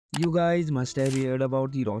You guys must have heard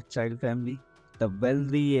about the Rothschild family, the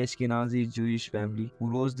wealthy Ashkenazi Jewish family who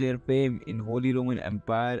rose their fame in Holy Roman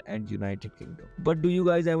Empire and United Kingdom. But do you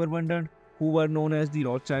guys ever wondered who were known as the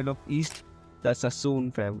Rothschild of East? The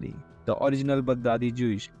Sassoon family, the original Baghdadi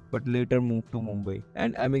Jewish, but later moved to Mumbai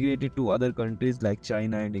and emigrated to other countries like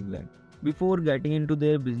China and England. Before getting into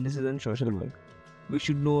their businesses and social work, we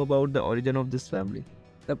should know about the origin of this family.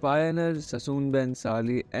 The pioneer Sassoon ben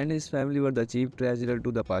Sali and his family were the chief treasurer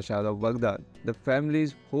to the Pasha of Baghdad. The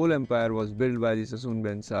family's whole empire was built by the Sassoon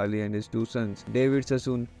ben Sali and his two sons, David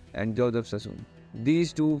Sassoon and Joseph Sassoon.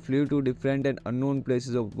 These two flew to different and unknown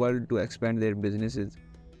places of the world to expand their businesses.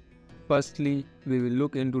 Firstly, we will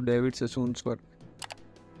look into David Sassoon's work.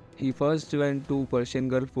 He first went to Persian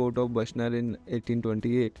Gulf port of Bashnar in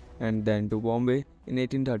 1828 and then to Bombay in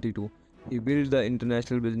 1832. He built the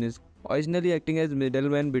international business, originally acting as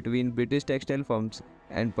middleman between British textile firms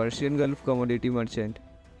and Persian Gulf commodity merchant.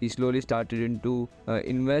 He slowly started to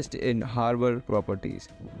invest in harbour properties.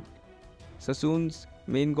 Sassoon's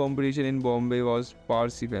main competition in Bombay was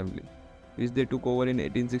Parsi family, which they took over in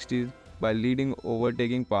 1860s by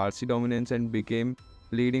overtaking Parsi dominance and became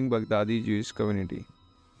leading Baghdadi Jewish community.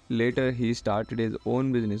 Later, he started his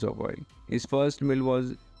own business of oil. His first mill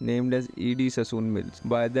was named as E.D. Sassoon Mills.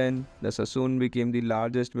 By then, the Sassoon became the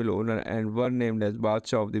largest mill owner and were named as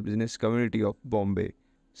Badshah of the business community of Bombay.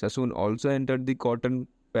 Sassoon also entered the cotton,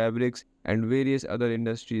 fabrics, and various other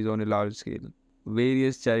industries on a large scale.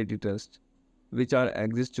 Various charity trusts, which are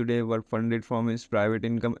exist today, were funded from his private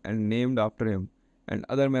income and named after him and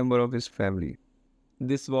other members of his family.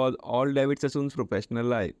 This was all David Sassoon's professional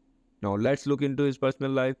life. Now let's look into his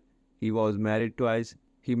personal life. He was married twice.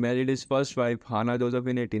 He married his first wife, Hannah Joseph,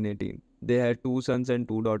 in 1818. They had two sons and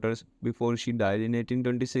two daughters before she died in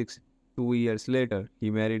 1826. 2 years later, he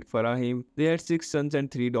married Farahim. They had six sons and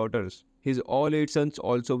three daughters. His all eight sons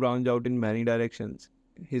also branched out in many directions.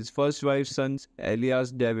 His first wife's son,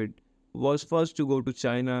 Elias David, was first to go to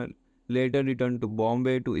China, later returned to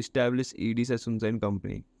Bombay to establish E.D. Sassoon and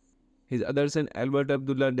Company. His other son, Albert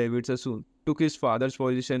Abdullah David Sassoon, took his father's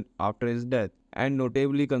position after his death and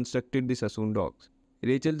notably constructed the Sassoon docks.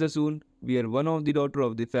 Rachel Sassoon, being one of the daughters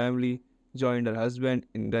of the family, joined her husband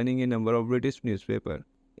in running a number of British newspapers,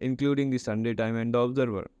 including the Sunday Times and the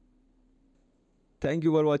Observer. Thank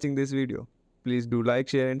you for watching this video. Please do like,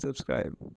 share and subscribe.